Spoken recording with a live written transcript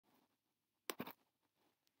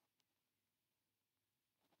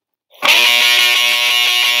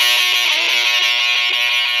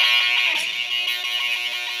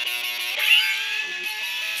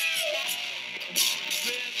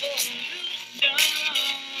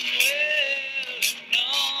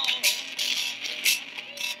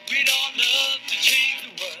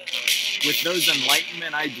with those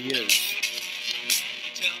Enlightenment ideas.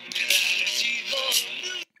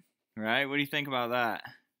 Right? What do you think about that?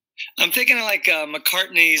 I'm thinking of like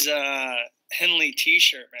McCartney's Henley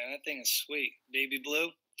T-shirt, man. That thing is sweet. Baby blue.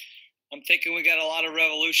 I'm thinking we got a lot of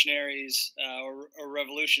revolutionaries or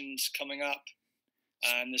revolutions coming up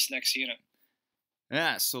in this next unit.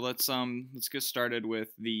 Yeah, so let's get started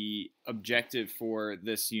with the objective for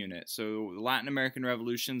this unit. So the Latin American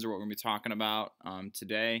revolutions are what we're going to be talking about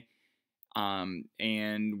today,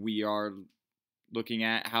 and we are looking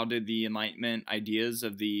at how did the Enlightenment ideas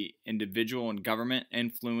of the individual and government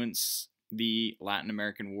influence the Latin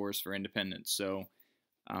American wars for independence. So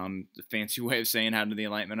the fancy way of saying how did the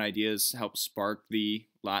Enlightenment ideas help spark the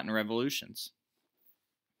Latin revolutions.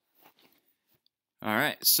 All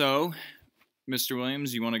right, so Mr.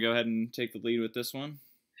 Williams, you want to go ahead and take the lead with this one?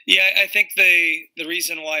 Yeah, I think the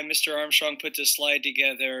reason why Mr. Armstrong put this slide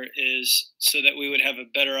together is so that we would have a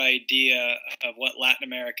better idea of what Latin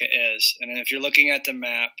America is. And if you're looking at the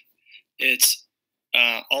map, it's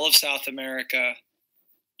all of South America,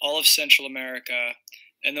 all of Central America,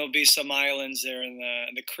 and there'll be some islands there in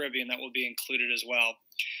the Caribbean that will be included as well.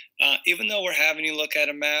 Even though we're having you look at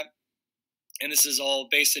a map, and this is all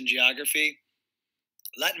based in geography,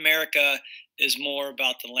 Latin America is more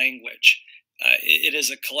about the language. It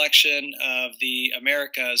is a collection of the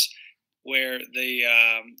Americas where the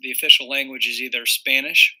official language is either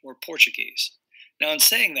Spanish or Portuguese. Now, in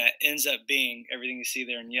saying that, it ends up being everything you see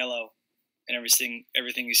there in yellow and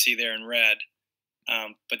everything you see there in red.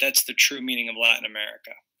 But that's the true meaning of Latin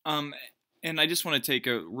America. And I just want to take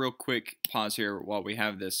a real quick pause here while we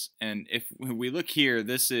have this. And if we look here,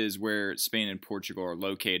 this is where Spain and Portugal are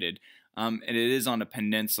located. And it is on a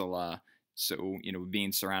peninsula, so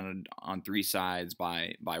being surrounded on three sides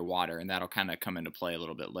by water, and that'll kind of come into play a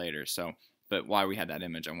little bit later. So, but while we had that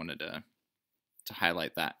image, I wanted to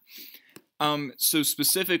highlight that. So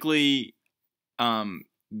specifically,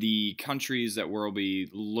 the countries that we'll be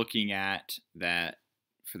looking at that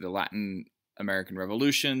for the Latin American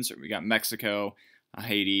revolutions, we got Mexico,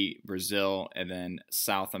 Haiti, Brazil, and then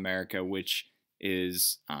South America, which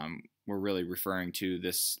is we're really referring to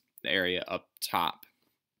this area up top.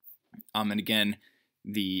 And again,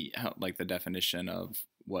 the definition of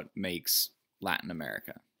what makes Latin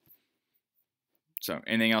America. So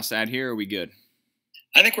anything else to add here, or are we good?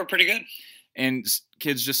 I think we're pretty good. And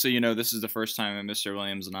kids, just so you know, this is the first time that Mr.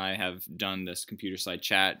 Williams and I have done this computer side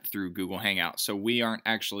chat through Google Hangout. So we aren't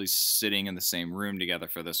actually sitting in the same room together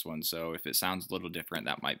for this one. So if it sounds a little different,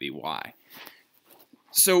 that might be why.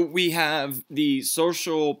 So we have the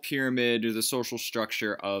social pyramid, or the social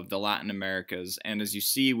structure of the Latin Americas. And as you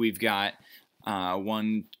see, we've got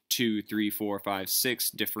 1, 2, 3, 4, 5,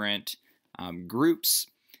 6 different groups.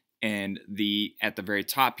 And at the very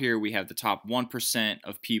top here, we have the top 1%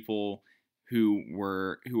 of people who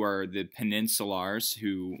are the peninsulars,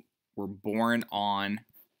 who were born on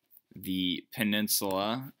the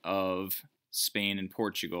peninsula of Spain and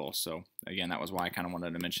Portugal. So again, that was why I kind of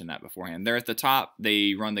wanted to mention that beforehand. They're at the top.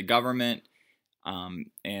 They run the government,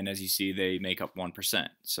 and as you see, they make up 1%.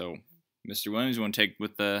 So, Mr. Williams, you want to take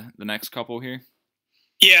with the next couple here?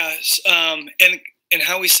 Yeah, and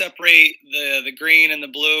how we separate the green and the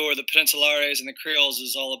blue, or the peninsulares and the creoles,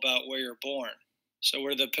 is all about where you're born. So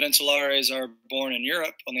where the peninsulares are born in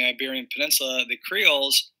Europe on the Iberian Peninsula, the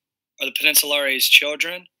creoles are the peninsulares'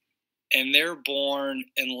 children, and they're born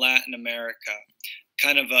in Latin America,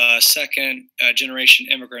 kind of second generation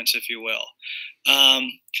immigrants, if you will.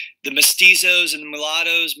 The mestizos and the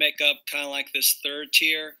mulattoes make up kind of like this third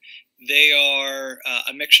tier. They are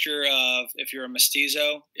a mixture of, if you're a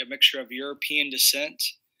mestizo, a mixture of European descent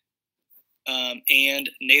and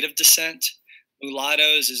native descent.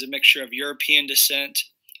 Mulattoes is a mixture of European descent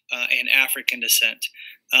and African descent.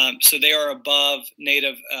 So they are above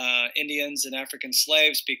native Indians and African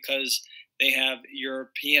slaves because they have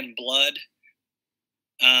European blood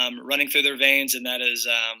running through their veins, and that is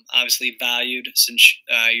obviously valued since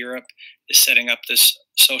Europe is setting up this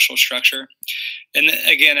social structure. And then,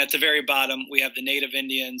 again, at the very bottom, we have the native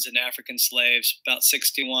Indians and African slaves, about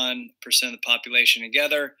 61% of the population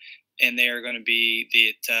together, and they are going to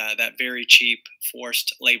be that very cheap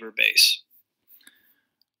forced labor base.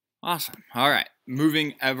 Awesome. All right.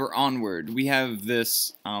 Moving ever onward, we have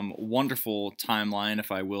this wonderful timeline,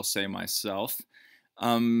 if I will say myself.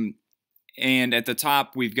 And at the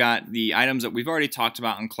top, we've got the items that we've already talked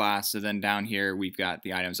about in class. And then down here, we've got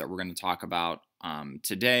the items that we're going to talk about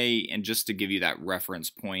today. And just to give you that reference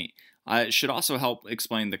point, it should also help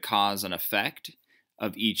explain the cause and effect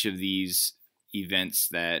of each of these events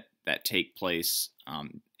that take place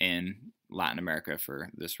in Latin America for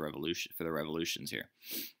this revolution, for the revolutions here.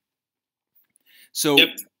 So, Yep.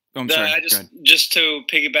 oh, I'm sorry. I Go ahead. just to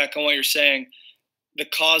piggyback on what you're saying, the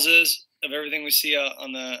causes of everything we see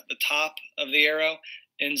on the top of the arrow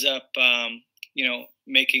ends up,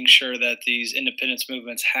 making sure that these independence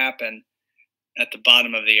movements happen at the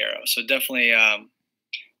bottom of the arrow. So definitely,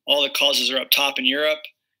 all the causes are up top in Europe,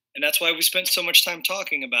 and that's why we spent so much time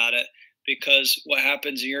talking about it. Because what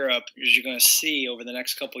happens in Europe is you're going to see over the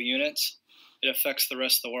next couple units, it affects the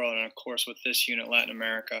rest of the world, and of course with this unit, Latin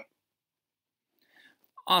America.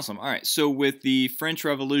 Awesome. All right. So with the French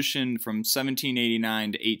Revolution from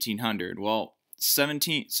 1789 to 1800, well,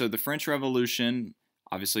 so the French Revolution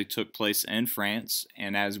obviously took place in France,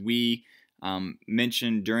 and as we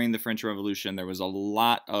mentioned during the French Revolution, there was a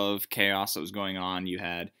lot of chaos that was going on. You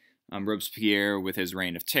had Robespierre with his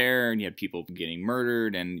reign of terror, and you had people getting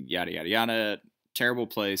murdered, and yada yada yada. Terrible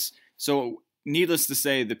place. So, needless to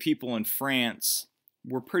say, the people in France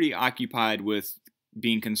were pretty occupied with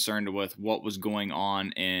being concerned with what was going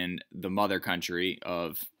on in the mother country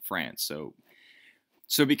of France.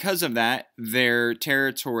 So because of that, their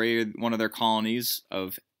territory, one of their colonies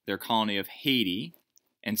of their colony of Haiti,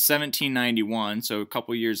 in 1791, so a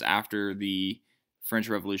couple years after the French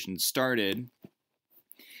Revolution started,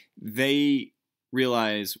 they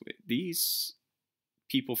realize these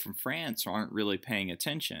people from France aren't really paying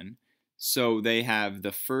attention. So they have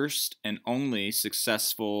the first and only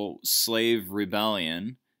successful slave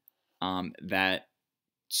rebellion that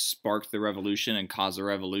sparked the revolution and caused the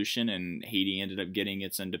revolution, and Haiti ended up getting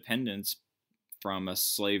its independence from a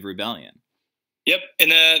slave rebellion. Yep,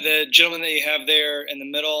 and the gentleman that you have there in the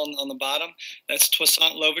middle on the bottom, that's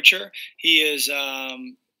Toussaint Louverture. He is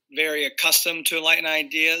very accustomed to enlightened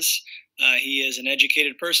ideas. He is an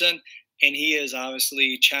educated person, and he is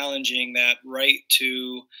obviously challenging that right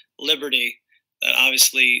to liberty that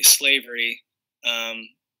obviously slavery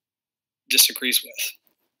disagrees with.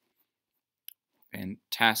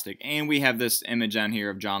 Fantastic. And we have this image on here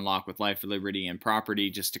of John Locke with life, liberty, and property,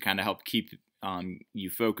 just to kind of help keep you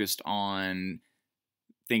focused on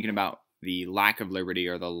thinking about the lack of liberty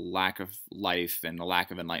or the lack of life and the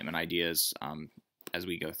lack of enlightenment ideas as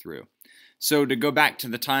we go through. So to go back to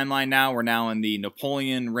the timeline now, we're now in the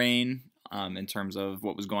Napoleon reign in terms of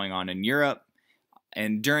what was going on in Europe.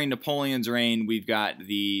 And during Napoleon's reign, we've got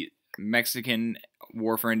the Mexican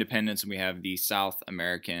War for Independence, and we have the South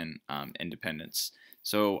American independence.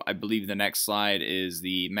 So I believe the next slide is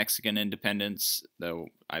the Mexican independence, though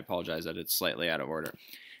I apologize that it's slightly out of order.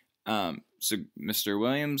 So, Mr.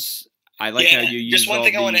 Williams, I like how you use just one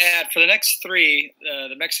thing I want to add. For the next three,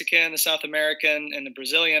 the Mexican, the South American, and the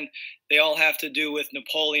Brazilian, they all have to do with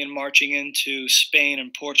Napoleon marching into Spain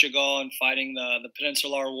and Portugal and fighting the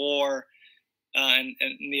Peninsular War. And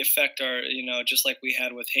the effect are, just like we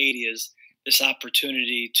had with Haiti, is this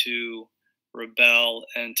opportunity to rebel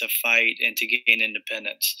and to fight and to gain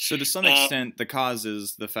independence. So to some extent, the cause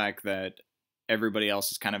is the fact that everybody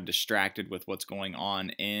else is kind of distracted with what's going on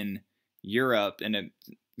in Europe, and it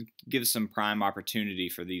gives some prime opportunity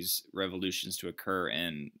for these revolutions to occur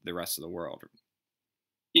in the rest of the world.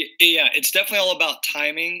 Yeah, it's definitely all about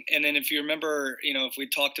timing. And then if you remember, if we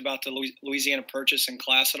talked about the Louisiana Purchase in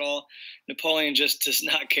class at all, Napoleon just does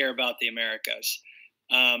not care about the Americas.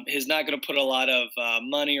 He's not going to put a lot of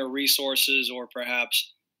money or resources or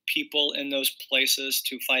perhaps people in those places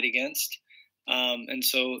to fight against. And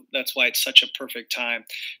so that's why it's such a perfect time.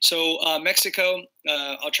 So Mexico,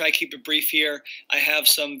 I'll try to keep it brief here. I have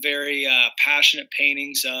some very passionate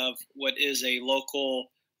paintings of what is a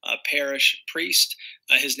local parish priest.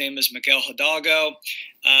 His name is Miguel Hidalgo.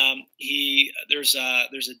 There's a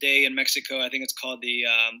day in Mexico, I think it's called the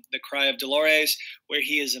Cry of Dolores, where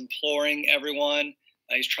he is imploring everyone.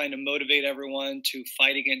 He's trying to motivate everyone to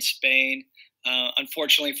fight against Spain.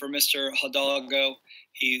 Unfortunately for Mr. Hidalgo,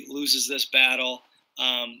 he loses this battle,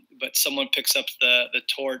 but someone picks up the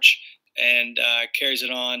torch and carries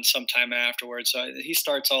it on sometime afterwards. So he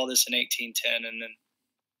starts all this in 1810, and then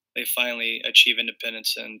they finally achieve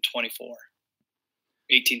independence in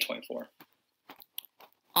 1824.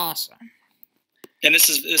 Awesome. And this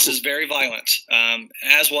is very violent,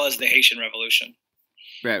 as was the Haitian Revolution.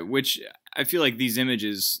 Right, which I feel like these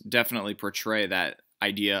images definitely portray that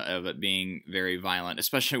idea of it being very violent,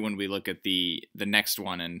 especially when we look at the next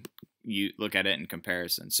one and you look at it in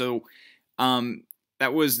comparison. So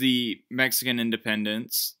that was the Mexican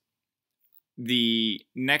independence. The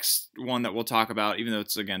next one that we'll talk about, even though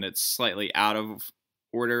it's slightly out of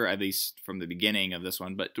order, at least from the beginning of this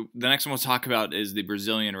one, but the next one we'll talk about is the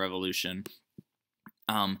Brazilian Revolution.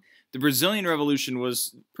 The Brazilian Revolution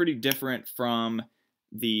was pretty different from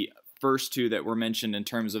the first two that were mentioned in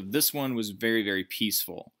terms of this one was very, very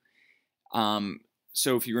peaceful.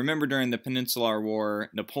 So if you remember during the Peninsular War,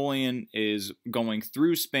 Napoleon is going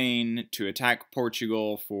through Spain to attack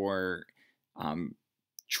Portugal for um,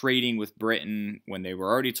 trading with Britain when they were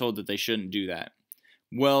already told that they shouldn't do that.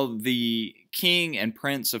 Well, the king and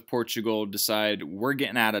prince of Portugal decide we're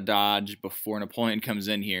getting out of Dodge before Napoleon comes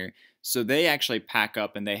in here. So they actually pack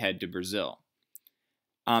up and they head to Brazil.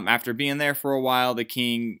 After being there for a while, the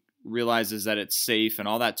king realizes that it's safe and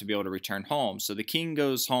all that to be able to return home. So the king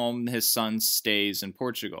goes home, his son stays in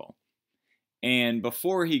Portugal. And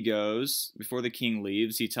before the king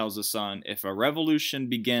leaves, he tells his son, if a revolution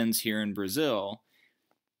begins here in Brazil,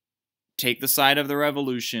 take the side of the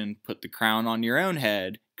revolution, put the crown on your own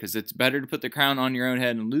head, because it's better to put the crown on your own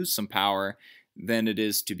head and lose some power than it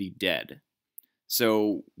is to be dead.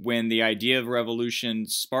 So when the idea of revolution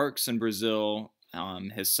sparks in Brazil,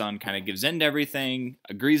 his son kind of gives in to everything,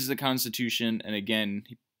 agrees to the Constitution, and again,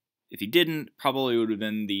 if he didn't, probably would have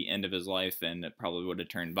been the end of his life, and it probably would have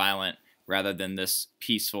turned violent rather than this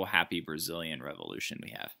peaceful, happy Brazilian revolution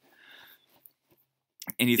we have.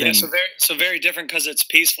 Anything? Yeah, so very different because it's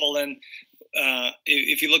peaceful. And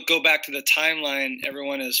if you go back to the timeline,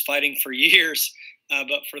 everyone is fighting for years.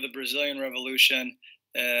 But for the Brazilian Revolution,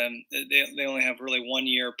 they only have really 1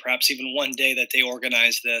 year, perhaps even 1 day that they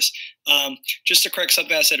organize this. Just to correct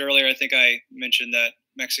something I said earlier, I think I mentioned that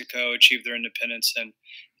Mexico achieved their independence in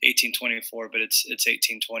 1824, but it's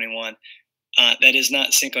 1821. That is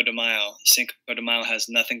not Cinco de Mayo. Cinco de Mayo has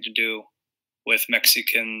nothing to do with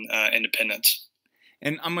Mexican independence.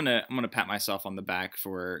 And I'm gonna pat myself on the back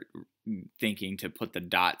for thinking to put the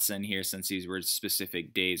dots in here since these were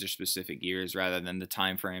specific days or specific years rather than the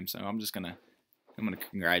time frame. So I'm gonna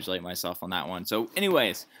congratulate myself on that one. So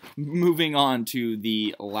anyways, moving on to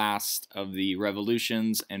the last of the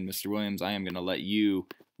revolutions, and Mr. Williams, I am gonna let you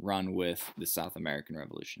run with the South American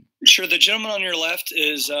Revolution. Sure. The gentleman on your left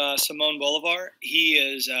is Simón Bolívar. He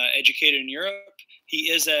is educated in Europe. He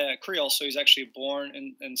is a Creole, so he's actually born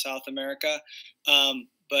in South America.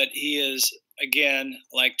 But he is, again,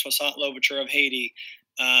 like Toussaint Louverture of Haiti,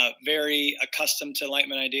 very accustomed to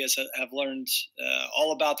Enlightenment ideas, have learned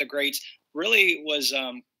all about the greats, really was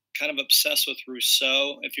kind of obsessed with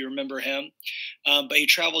Rousseau, if you remember him. But he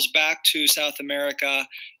travels back to South America,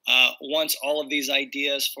 wants all of these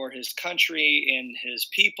ideas for his country and his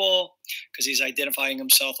people, because he's identifying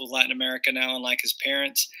himself with Latin America now, unlike his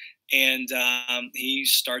parents. And he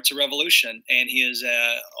starts a revolution, and he is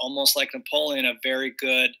almost like Napoleon, a very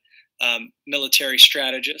good military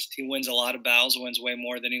strategist. He wins a lot of battles, wins way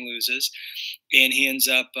more than he loses, and he ends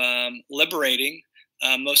up liberating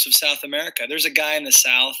most of South America. There's a guy in the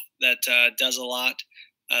South that does a lot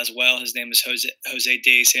as well. His name is Jose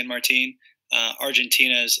de San Martin.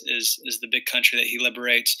 Argentina is the big country that he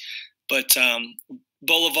liberates, but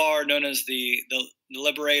Bolivar, known as the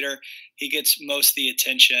liberator, he gets most of the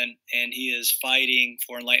attention, and he is fighting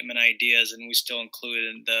for Enlightenment ideas, and we still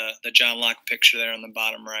included the John Locke picture there on the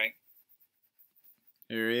bottom right.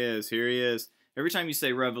 Here he is. Every time you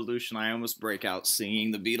say revolution, I almost break out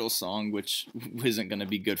singing the Beatles song, which isn't going to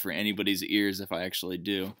be good for anybody's ears if I actually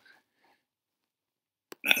do.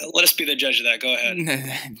 Let us be the judge of that. Go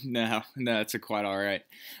ahead. No, it's quite all right.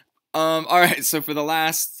 All right, so for the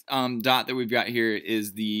last dot that we've got here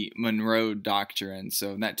is the Monroe Doctrine.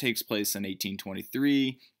 So that takes place in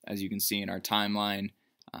 1823, as you can see in our timeline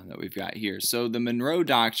that we've got here. So the Monroe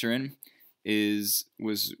Doctrine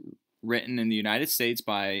was written in the United States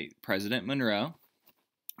by President Monroe,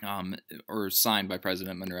 or signed by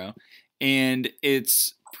President Monroe, and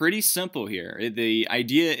it's pretty simple here. The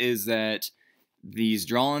idea is that he's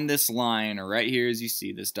drawing this line right here, as you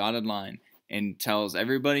see, this dotted line, and tells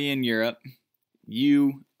everybody in Europe,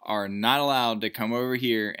 you are not allowed to come over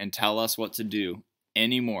here and tell us what to do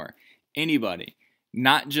anymore. Anybody.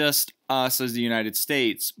 Not just us as the United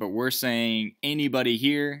States, but we're saying anybody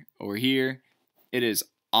here or here, it is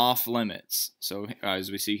off limits. So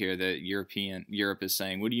as we see here, Europe is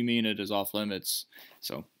saying, what do you mean it is off limits?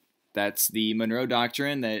 So that's the Monroe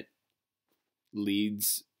Doctrine that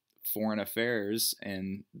leads foreign affairs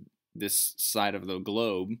in this side of the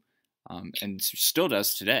globe. And still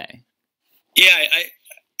does today. Yeah,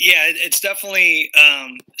 it's definitely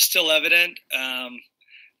still evident.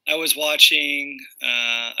 I was watching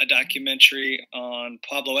a documentary on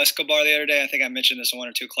Pablo Escobar the other day. I think I mentioned this in 1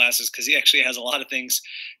 or 2 classes because he actually has a lot of things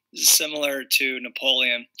similar to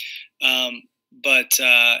Napoleon. But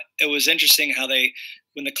it was interesting how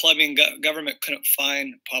when the Colombian government couldn't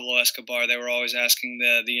find Pablo Escobar, they were always asking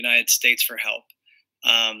the United States for help.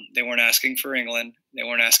 They weren't asking for England. They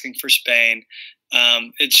weren't asking for Spain.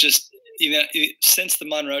 It's just, since the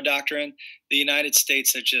Monroe Doctrine, the United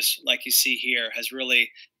States has just, like you see here, has really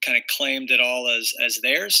kind of claimed it all as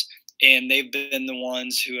theirs, and they've been the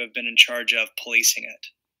ones who have been in charge of policing it.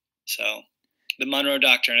 So, the Monroe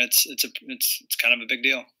Doctrine, it's kind of a big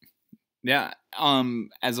deal. Yeah.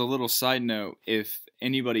 As a little side note, if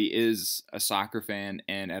anybody is a soccer fan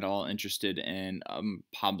and at all interested in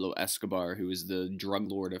Pablo Escobar, who is the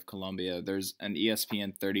drug lord of Colombia, there's an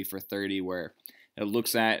ESPN 30 for 30 where it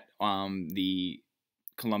looks at the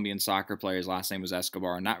Colombian soccer player's last name was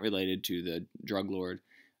Escobar, not related to the drug lord.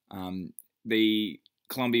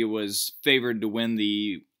 Colombia was favored to win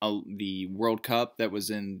the World Cup that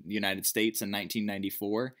was in the United States in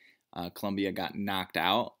 1994. Colombia got knocked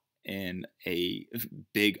out in a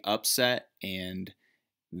big upset, and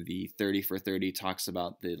the 30 for 30 talks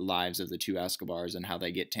about the lives of the two Escobars and how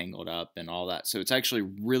they get tangled up and all that. So it's actually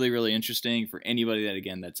really, really interesting for anybody that,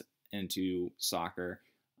 again, that's into soccer,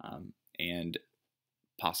 and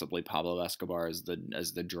possibly Pablo Escobar as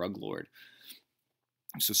the drug lord.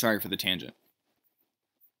 So sorry for the tangent.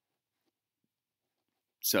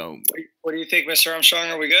 So what do you think, Mr.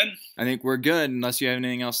 Armstrong? Are we good? I think we're good, unless you have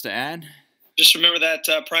anything else to add. Just remember that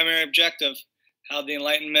primary objective, how the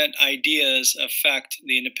Enlightenment ideas affect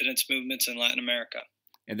the independence movements in Latin America.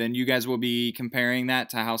 And then you guys will be comparing that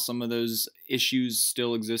to how some of those issues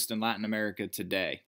still exist in Latin America today.